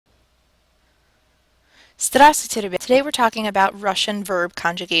Здравствуйте, ребят. Today we're talking about Russian verb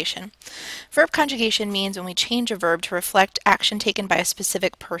conjugation. Verb conjugation means when we change a verb to reflect action taken by a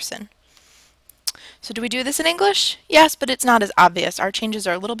specific person. So do we do this in English? Yes, but it's not as obvious. Our changes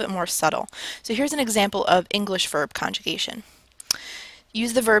are a little bit more subtle. So here's an example of English verb conjugation.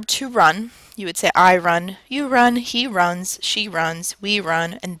 Use the verb to run. You would say I run, you run, he runs, she runs, we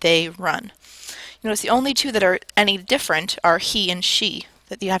run, and they run. Notice the only two that are any different are he and she,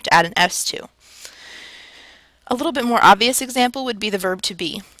 that you have to add an S to. A little bit more obvious example would be the verb to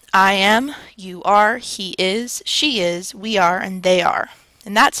be. I am, you are, he is, she is, we are, and they are.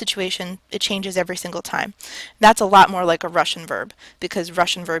 In that situation, it changes every single time. That's a lot more like a Russian verb, because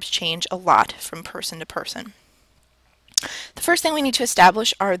Russian verbs change a lot from person to person. The first thing we need to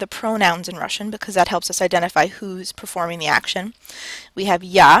establish are the pronouns in Russian, because that helps us identify who's performing the action. We have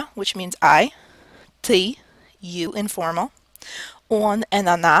ya, which means I, ty, you, informal, on and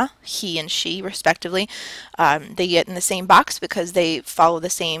она, he and she, respectively. They get in the same box because they follow the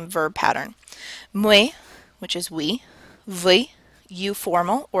same verb pattern. Мы, which is we, вы, you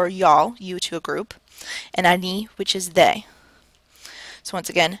formal, or y'all, you to a group, and они, which is they. So once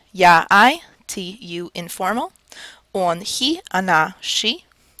again, я, I, ty, you, informal, on, he, она, she,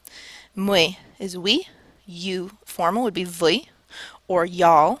 мы is we, you formal would be вы, or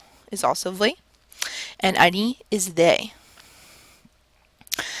y'all is also вы, and они is they.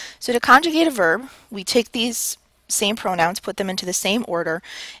 So to conjugate a verb, we take these same pronouns, put them into the same order,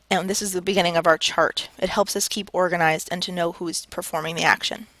 and this is the beginning of our chart. It helps us keep organized and to know who is performing the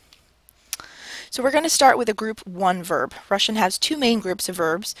action. So we're going to start with a group 1 verb. Russian has two main groups of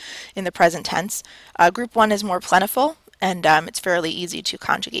verbs in the present tense. Group 1 is more plentiful, and it's fairly easy to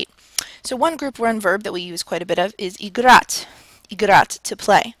conjugate. So one group 1 verb that we use quite a bit of is играть. Играть, to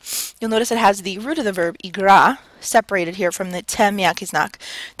play. You'll notice it has the root of the verb игра separated here from the te miyaki znak.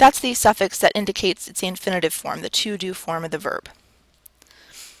 That's the suffix that indicates it's the infinitive form, the to-do form of the verb.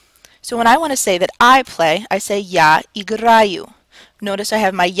 So when I want to say that I play, I say я играю. Notice I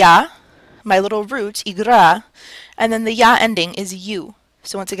have my ya, my little root, игра, and then the ya ending is you.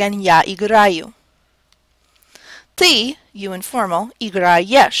 So once again, я играю. Ты, you informal,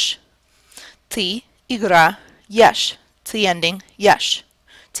 играешь. Ты играешь. Ty ending, yes.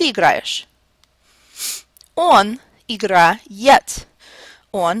 Ty играешь. Он играет.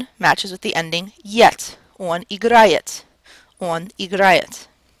 Он matches with the ending yet. Он играет. Он играет.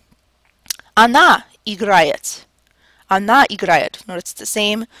 Она играет. Она играет. Notice it's the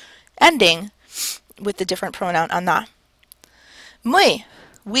same ending with the different pronoun она. Мы,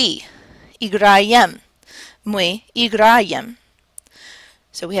 we, играем. Мы играем.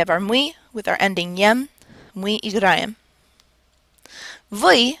 So we have our мы with our ending ем. Мы играем.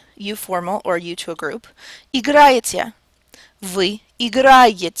 Вы, you formal, or you to a group, играете. Вы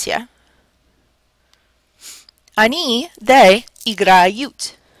играете. Они, they,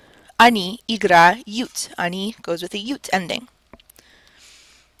 играют. Они играют. Они goes with a ют ending.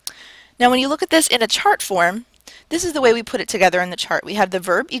 Now when you look at this in a chart form, this is the way we put it together in the chart. We have the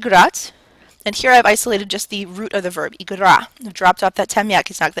verb играть, and here I've isolated just the root of the verb, игра. I've dropped off that te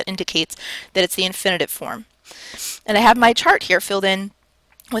miyaki znak that indicates that it's the infinitive form. And I have my chart here filled in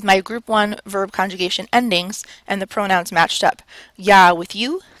with my group 1 verb conjugation endings and the pronouns matched up. Я with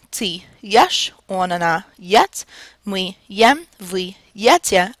you, ty ешь, он, она ет, мы ем, вы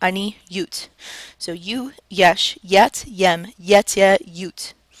ете, они ют. So you, ешь, ет, ем, ете,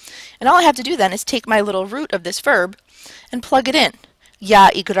 ют. And all I have to do then is take my little root of this verb and plug it in. Я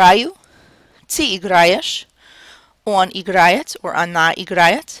играю, ты играешь, он играет, or она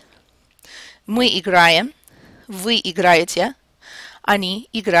играет, мы играем, вы играете, они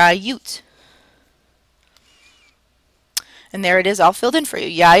играют. And there it is all filled in for you.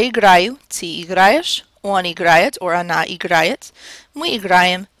 Я играю, ты играешь, он играет, or она играет, мы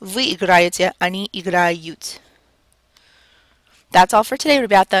играем, вы играете, они играют. That's all for today,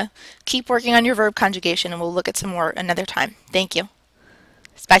 ребята. Keep working on your verb conjugation and we'll look at some more another time. Thank you.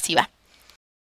 Спасибо.